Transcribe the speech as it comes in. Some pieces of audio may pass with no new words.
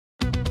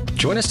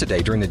Join us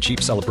today during the Jeep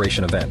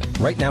Celebration event.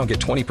 Right now, get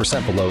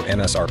 20% below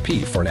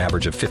MSRP for an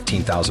average of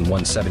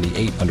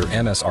 $15,178 under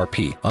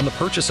MSRP on the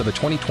purchase of a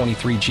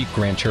 2023 Jeep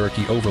Grand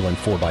Cherokee Overland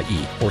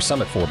 4xE or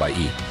Summit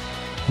 4xE.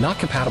 Not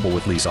compatible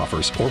with lease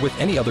offers or with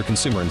any other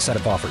consumer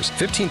incentive offers.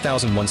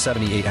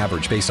 $15,178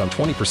 average based on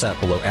 20%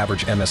 below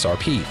average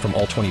MSRP from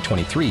all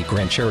 2023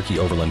 Grand Cherokee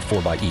Overland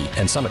 4xE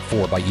and Summit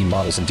 4xE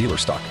models in dealer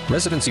stock.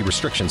 Residency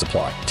restrictions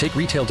apply. Take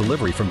retail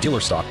delivery from dealer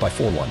stock by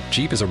 4/1.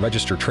 Jeep is a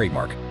registered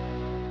trademark.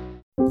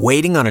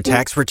 Waiting on a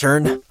tax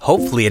return?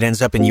 Hopefully it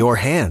ends up in your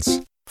hands.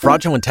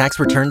 Fraudulent tax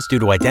returns due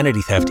to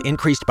identity theft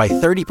increased by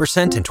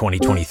 30% in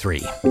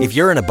 2023. If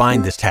you're in a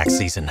bind this tax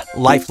season,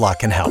 LifeLock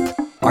can help.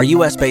 Our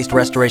U.S.-based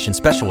restoration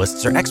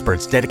specialists are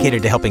experts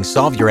dedicated to helping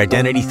solve your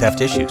identity theft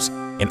issues.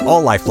 And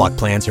all LifeLock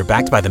plans are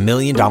backed by the $1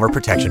 Million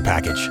Protection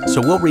Package. So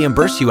we'll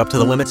reimburse you up to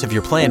the limits of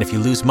your plan if you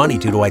lose money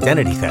due to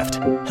identity theft.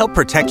 Help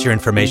protect your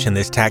information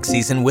this tax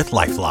season with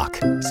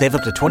LifeLock. Save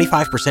up to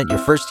 25% your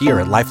first year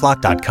at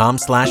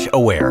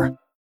LifeLock.com/aware.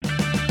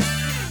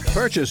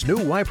 Purchase new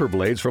wiper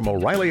blades from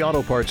O'Reilly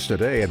Auto Parts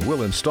today and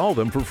we'll install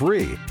them for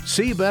free.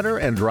 See better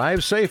and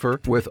drive safer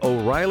with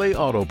O'Reilly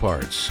Auto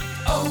Parts.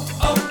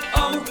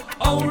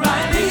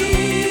 O'Reilly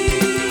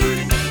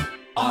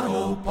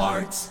Auto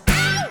Parts.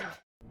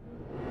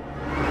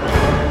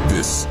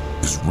 This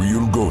is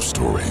Real Ghost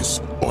Stories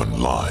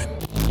Online.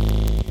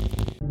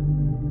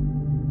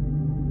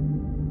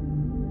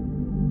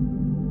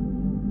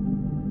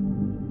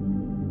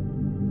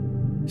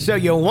 So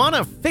you want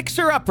a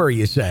fixer-upper,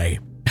 you say?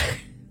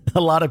 A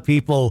lot of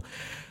people,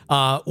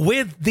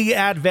 with the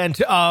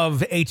advent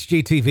of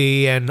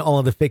HGTV and all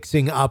of the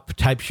fixing up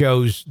type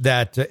shows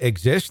that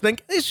exist,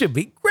 think this should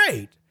be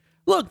great.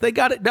 Look, they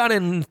got it done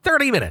in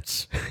 30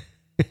 minutes.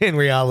 In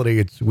reality,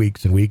 it's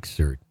weeks and weeks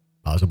or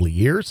possibly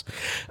years.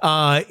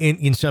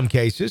 In some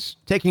cases,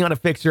 taking on a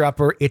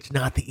fixer-upper, it's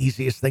not the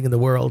easiest thing in the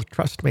world.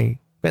 Trust me,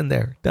 been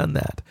there, done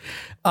that.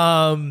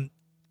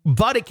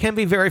 But it can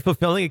be very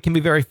fulfilling. It can be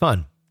very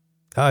fun.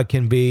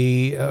 Can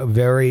be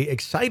very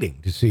exciting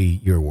to see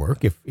your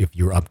work if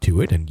you're up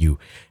to it and you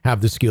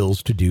have the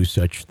skills to do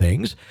such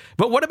things.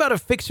 But what about a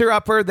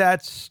fixer-upper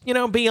that's,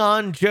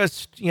 beyond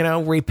just,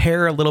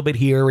 repair a little bit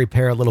here,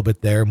 repair a little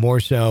bit there, more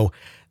so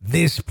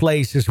this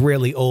place is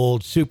really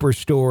old, super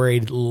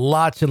storied,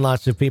 lots and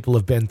lots of people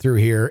have been through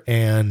here,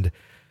 and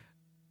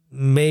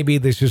maybe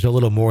this is a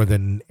little more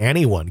than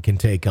anyone can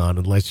take on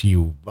unless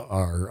you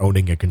are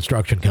owning a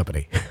construction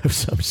company of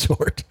some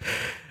sort.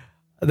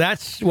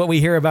 That's what we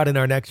hear about in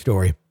our next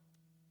story.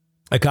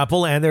 A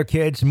couple and their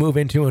kids move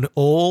into an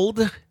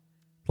old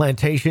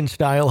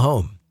plantation-style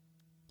home,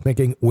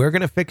 thinking, we're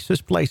going to fix this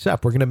place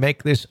up. We're going to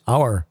make this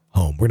our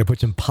home. We're going to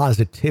put some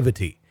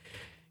positivity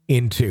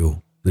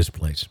into this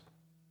place.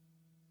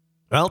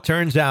 Well,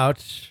 turns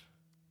out,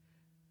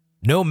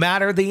 no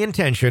matter the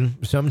intention,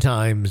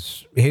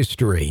 sometimes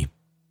history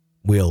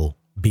will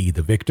be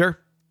the victor,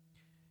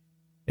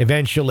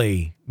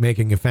 eventually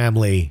making a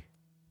family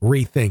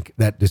rethink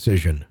that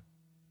decision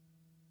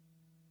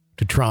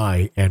to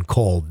try and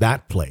call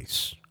that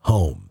place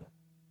home.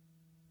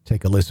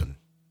 Take a listen.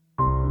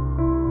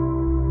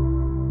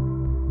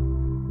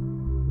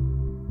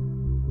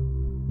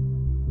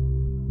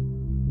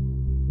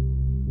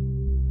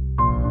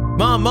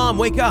 Mom,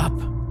 wake up!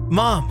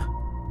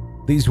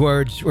 Mom! These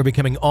words were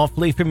becoming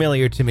awfully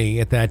familiar to me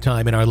at that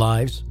time in our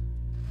lives.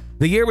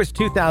 The year was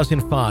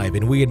 2005,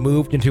 and we had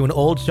moved into an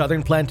old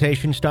southern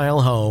plantation-style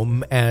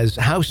home as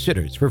house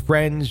sitters for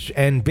friends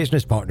and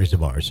business partners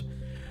of ours.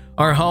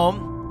 Our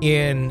home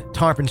in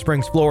Tarpon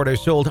Springs, Florida,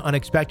 sold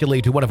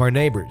unexpectedly to one of our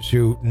neighbors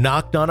who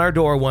knocked on our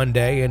door one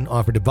day and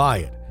offered to buy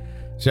it.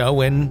 So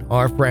when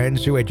our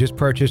friends who had just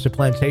purchased a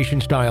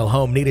plantation-style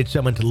home needed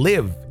someone to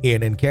live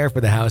in and care for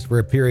the house for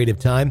a period of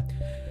time,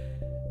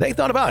 they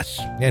thought of us,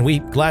 and we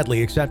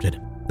gladly accepted.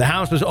 The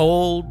house was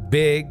old,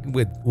 big,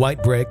 with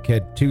white brick,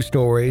 had 2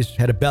 stories,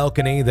 had a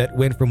balcony that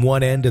went from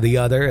one end to the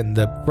other, and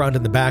the front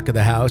and the back of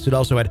the house. It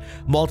also had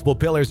multiple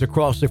pillars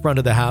across the front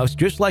of the house,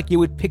 just like you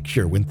would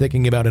picture when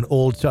thinking about an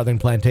old southern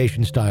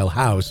plantation-style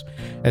house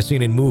as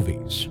seen in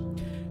movies.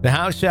 The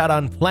house sat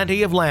on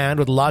plenty of land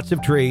with lots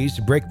of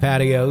trees, brick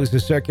patios, a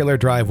circular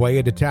driveway,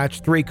 a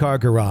detached 3-car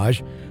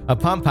garage, a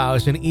pump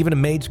house, and even a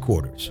maid's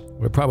quarters,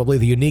 where probably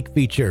the unique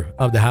feature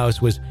of the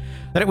house was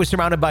that it was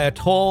surrounded by a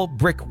tall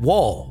brick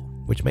wall,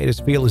 which made us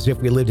feel as if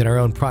we lived in our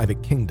own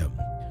private kingdom.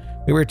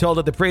 We were told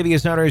that the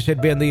previous owners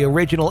had been the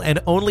original and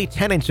only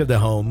tenants of the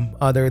home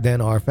other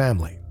than our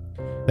family.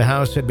 The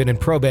house had been in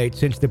probate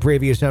since the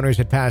previous owners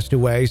had passed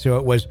away, so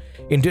it was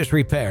in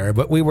disrepair,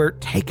 but we were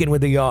taken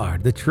with the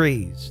yard, the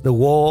trees, the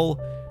wall,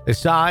 the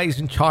size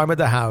and charm of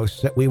the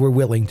house that we were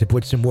willing to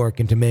put some work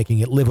into making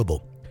it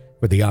livable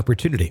for the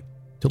opportunity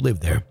to live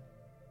there.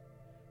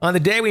 On the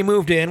day we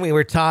moved in, we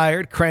were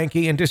tired,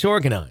 cranky, and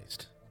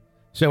disorganized.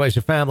 So as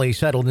the family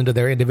settled into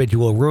their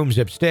individual rooms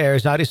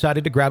upstairs, I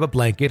decided to grab a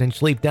blanket and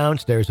sleep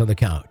downstairs on the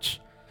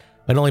couch.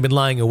 I'd only been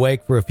lying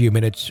awake for a few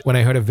minutes when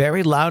I heard a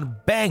very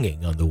loud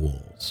banging on the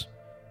walls.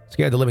 It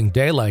scared the living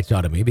daylights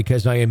out of me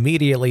because I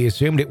immediately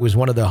assumed it was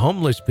one of the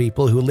homeless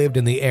people who lived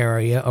in the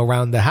area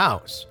around the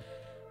house,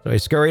 So I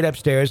scurried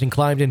upstairs and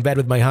climbed in bed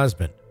with my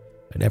husband.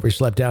 I never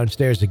slept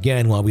downstairs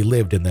again while we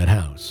lived in that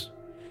house.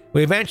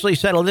 We eventually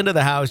settled into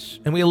the house,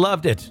 and we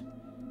loved it.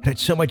 It had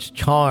so much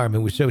charm. It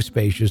was so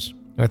spacious.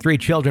 Our 3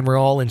 children were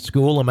all in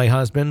school, and my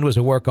husband was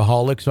a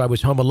workaholic, so I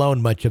was home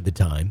alone much of the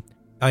time.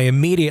 I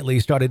immediately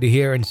started to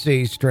hear and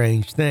see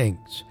strange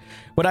things,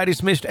 but I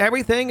dismissed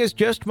everything as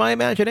just my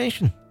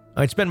imagination.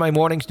 I'd spend my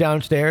mornings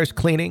downstairs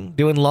cleaning,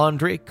 doing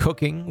laundry,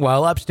 cooking,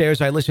 while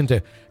upstairs I listened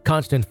to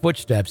constant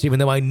footsteps, even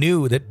though I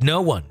knew that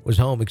no one was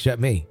home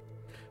except me.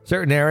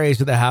 Certain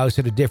areas of the house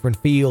had a different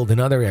feel than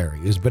other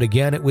areas, but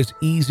again, it was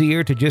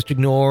easier to just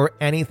ignore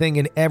anything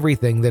and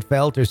everything that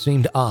felt or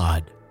seemed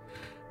odd.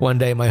 One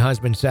day, my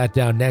husband sat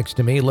down next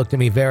to me, looked at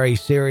me very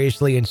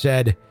seriously, and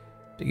said,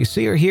 "Do you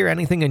see or hear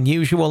anything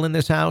unusual in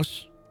this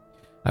house?"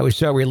 I was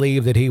so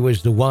relieved that he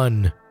was the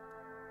one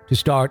to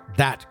start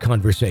that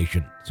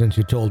conversation, since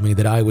he told me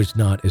that I was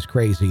not as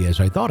crazy as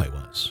I thought I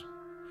was.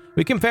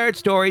 We compared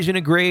stories and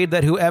agreed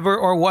that whoever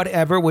or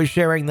whatever was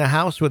sharing the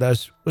house with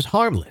us was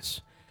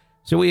harmless.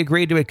 So we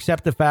agreed to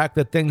accept the fact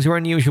that things were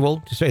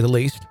unusual, to say the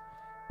least.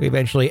 We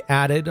eventually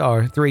added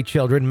our 3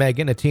 children,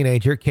 Megan, a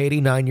teenager,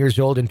 Katie, 9 years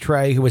old, and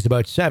Trey, who was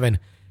about 7,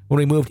 when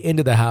we moved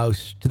into the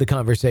house, to the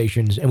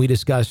conversations, and we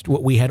discussed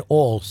what we had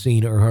all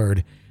seen or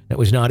heard that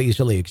was not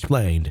easily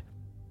explained.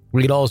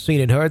 We had all seen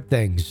and heard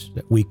things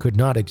that we could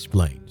not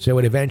explain, so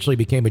it eventually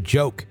became a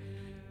joke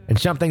and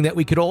something that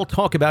we could all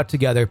talk about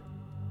together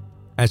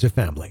as a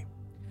family.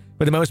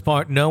 For the most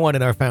part, no one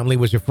in our family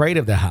was afraid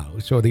of the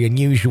house or the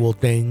unusual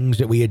things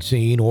that we had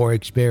seen or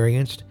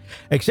experienced,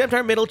 except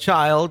our middle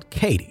child,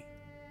 Katie.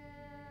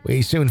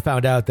 We soon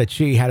found out that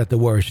she had it the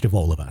worst of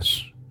all of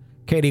us.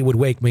 Katie would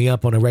wake me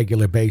up on a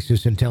regular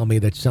basis and tell me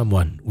that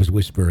someone was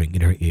whispering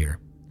in her ear.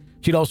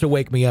 She'd also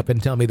wake me up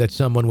and tell me that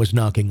someone was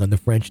knocking on the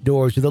French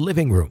doors of the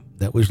living room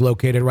that was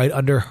located right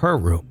under her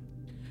room.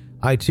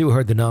 I too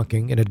heard the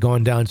knocking and had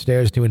gone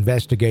downstairs to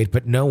investigate,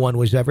 but no one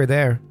was ever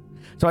there.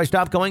 So I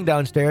stopped going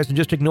downstairs and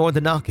just ignored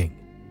the knocking.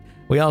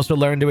 We also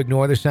learned to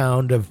ignore the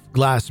sound of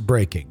glass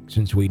breaking,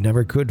 since we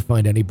never could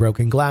find any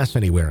broken glass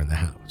anywhere in the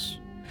house.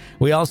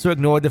 We also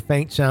ignored the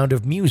faint sound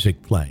of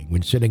music playing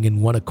when sitting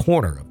in one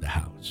corner of the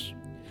house.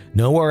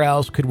 Nowhere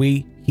else could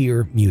we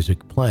hear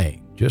music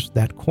playing, just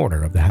that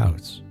corner of the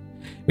house.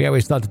 We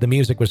always thought that the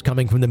music was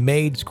coming from the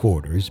maid's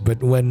quarters,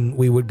 but when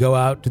we would go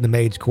out to the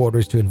maid's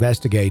quarters to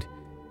investigate,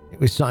 it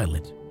was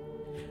silent.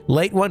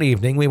 Late one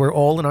evening, we were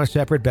all in our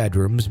separate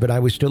bedrooms, but I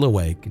was still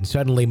awake, and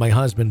suddenly my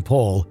husband,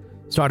 Paul,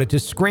 started to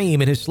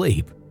scream in his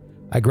sleep.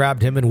 I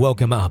grabbed him and woke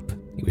him up.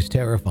 He was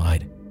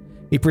terrified.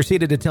 He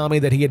proceeded to tell me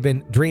that he had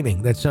been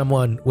dreaming that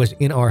someone was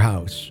in our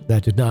house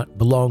that did not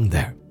belong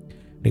there,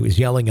 and he was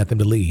yelling at them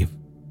to leave.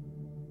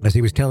 As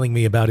he was telling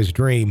me about his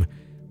dream,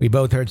 we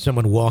both heard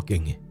someone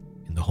walking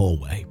in the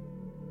hallway.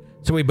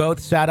 So we both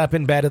sat up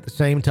in bed at the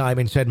same time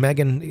and said,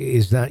 "Megan,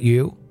 is that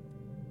you?"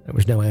 There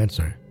was no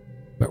answer.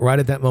 But right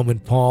at that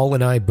moment, Paul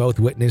and I both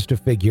witnessed a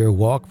figure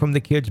walk from the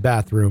kids'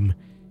 bathroom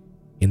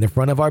in the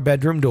front of our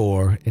bedroom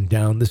door and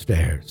down the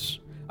stairs.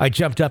 I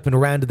jumped up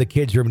and ran to the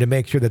kids' room to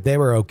make sure that they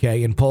were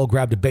okay, and Paul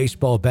grabbed a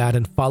baseball bat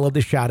and followed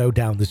the shadow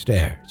down the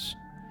stairs.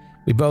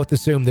 We both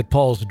assumed that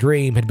Paul's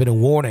dream had been a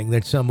warning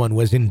that someone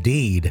was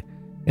indeed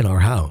in our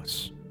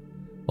house.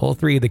 All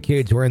 3 of the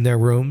kids were in their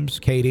rooms.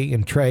 Katie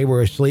and Trey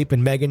were asleep,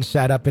 and Megan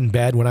sat up in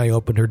bed when I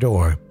opened her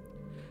door.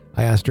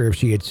 I asked her if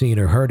she had seen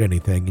or heard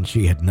anything, and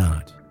she had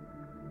not.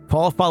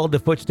 Paul followed the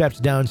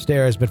footsteps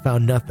downstairs but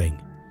found nothing,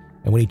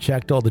 and when he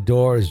checked all the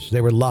doors,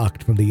 they were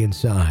locked from the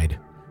inside.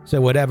 So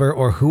whatever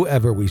or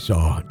whoever we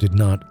saw did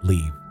not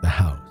leave the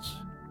house.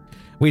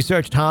 We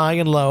searched high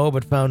and low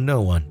but found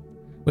no one.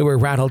 We were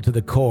rattled to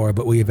the core,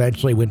 but we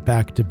eventually went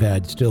back to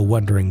bed, still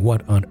wondering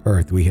what on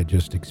earth we had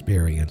just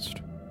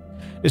experienced.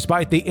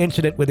 Despite the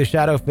incident with the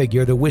shadow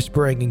figure, the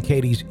whispering in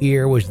Katie's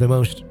ear was the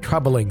most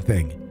troubling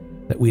thing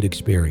that we'd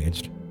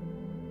experienced.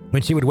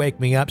 When she would wake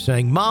me up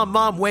saying,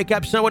 Mom, wake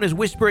up, someone is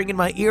whispering in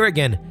my ear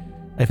again,"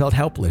 I felt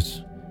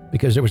helpless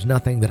because there was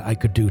nothing that I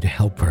could do to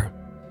help her.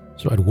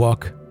 So I'd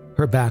walk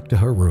her back to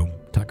her room,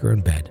 tuck her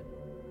in bed,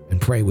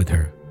 and pray with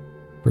her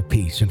for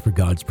peace and for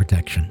God's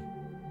protection.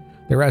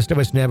 The rest of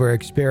us never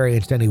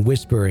experienced any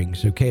whispering,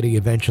 so Katie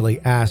eventually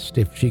asked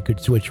if she could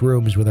switch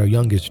rooms with our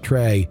youngest,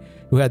 Trey,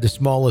 who had the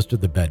smallest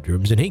of the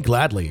bedrooms, and he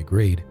gladly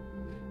agreed.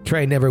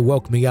 Trey never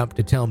woke me up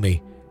to tell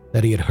me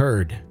that he had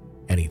heard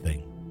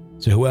anything.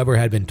 So whoever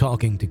had been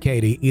talking to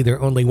Katie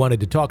either only wanted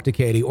to talk to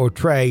Katie, or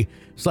Trey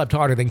slept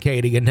harder than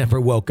Katie and never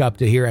woke up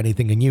to hear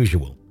anything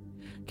unusual.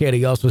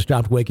 Katie also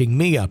stopped waking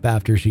me up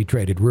after she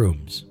traded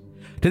rooms.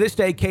 To this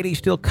day, Katie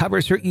still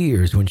covers her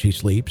ears when she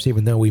sleeps,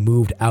 even though we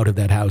moved out of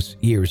that house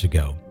years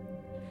ago.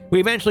 We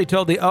eventually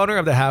told the owner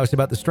of the house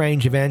about the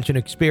strange events and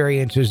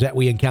experiences that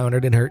we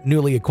encountered in her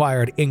newly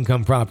acquired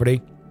income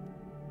property.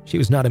 She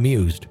was not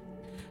amused.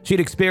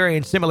 She'd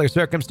experienced similar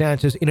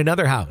circumstances in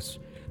another house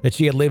that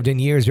she had lived in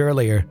years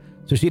earlier,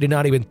 so she did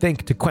not even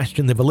think to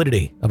question the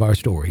validity of our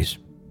stories.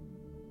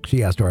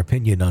 She asked our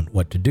opinion on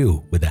what to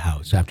do with the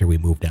house after we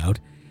moved out,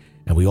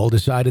 and we all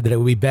decided that it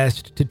would be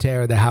best to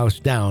tear the house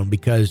down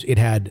because it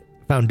had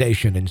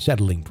foundation and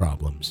settling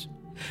problems.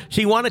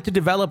 She wanted to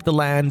develop the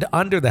land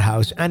under the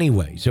house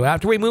anyway, so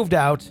after we moved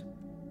out,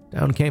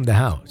 down came the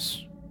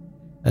house.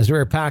 As we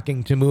were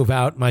packing to move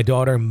out, my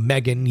daughter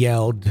Megan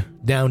yelled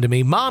down to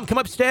me, "Mom, come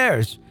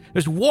upstairs.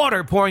 There's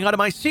water pouring out of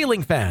my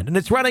ceiling fan, and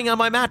it's running on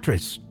my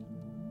mattress."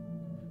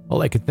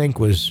 All I could think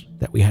was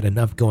that we had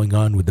enough going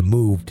on with the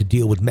move to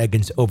deal with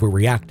Megan's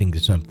overreacting to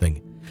something.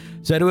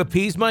 So to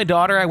appease my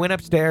daughter, I went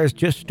upstairs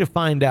just to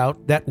find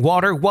out that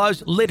water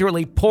was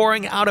literally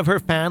pouring out of her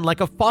fan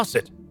like a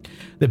faucet.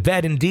 The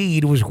bed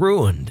indeed was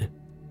ruined.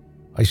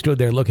 I stood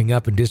there looking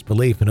up in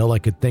disbelief, and all I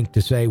could think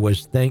to say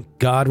was, "Thank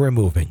God we're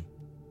moving."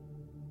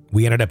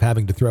 We ended up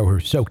having to throw her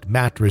soaked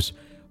mattress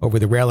over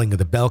the railing of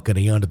the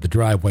balcony onto the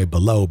driveway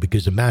below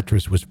because the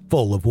mattress was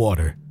full of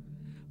water.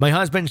 My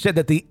husband said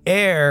that the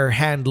air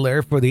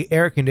handler for the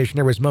air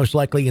conditioner was most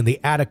likely in the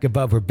attic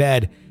above her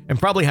bed and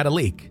probably had a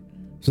leak.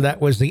 So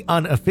that was the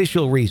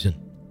unofficial reason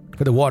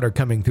for the water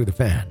coming through the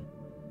fan.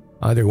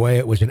 Either way,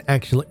 it was an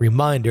excellent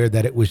reminder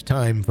that it was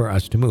time for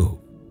us to move.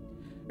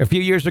 A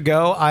few years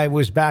ago, I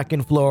was back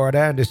in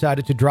Florida and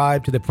decided to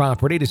drive to the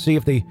property to see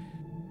if the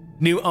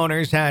new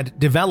owners had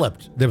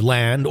developed the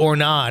land or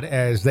not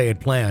as they had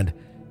planned.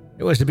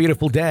 It was a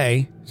beautiful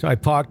day, so I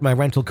parked my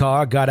rental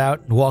car, got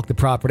out and walked the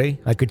property.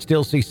 I could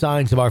still see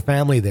signs of our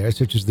family there,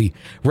 such as the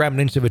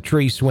remnants of a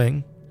tree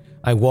swing.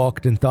 I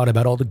walked and thought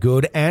about all the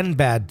good and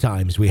bad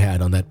times we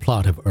had on that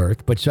plot of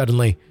earth, but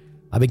suddenly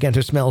I began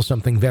to smell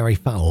something very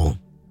foul.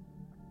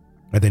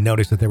 I then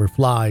noticed that there were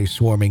flies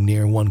swarming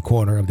near one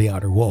corner of the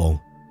outer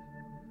wall.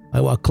 I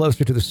walked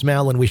closer to the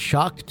smell and was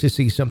shocked to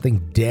see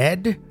something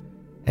dead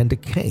and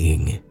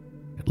decaying.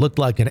 It looked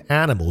like an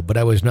animal, but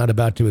I was not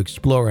about to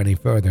explore any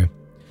further.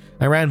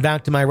 I ran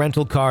back to my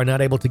rental car,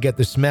 not able to get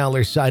the smell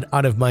or sight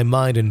out of my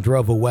mind, and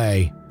drove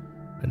away.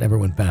 I never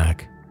went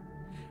back.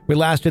 We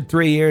lasted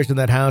 3 years in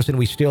that house, and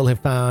we still have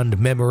found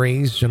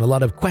memories and a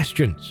lot of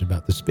questions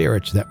about the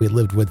spirits that we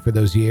lived with for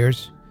those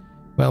years.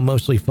 Well,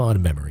 mostly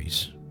fond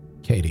memories.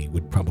 Katie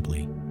would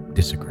probably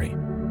disagree.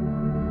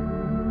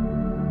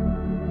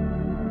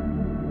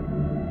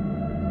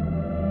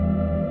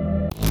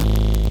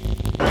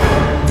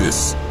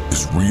 This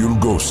is Real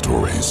Ghost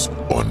Stories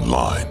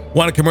Online.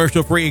 Want a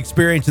commercial-free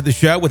experience of the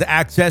show with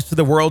access to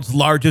the world's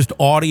largest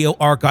audio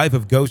archive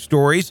of ghost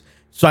stories?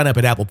 Sign up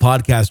at Apple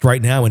Podcast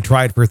right now and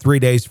try it for 3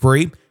 days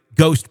free.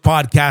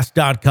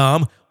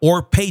 Ghostpodcast.com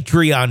or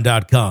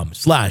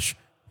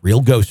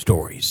patreon.com/Real Ghost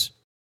Stories.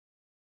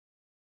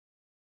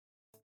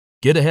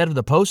 Get ahead of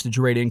the postage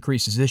rate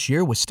increases this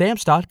year with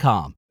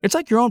Stamps.com. It's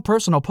like your own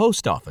personal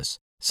post office.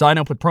 Sign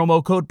up with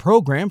promo code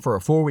PROGRAM for a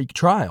 4-week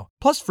trial,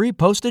 plus free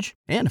postage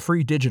and a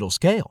free digital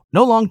scale.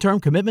 No long-term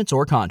commitments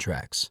or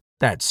contracts.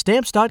 That's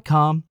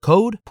Stamps.com,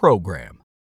 code PROGRAM.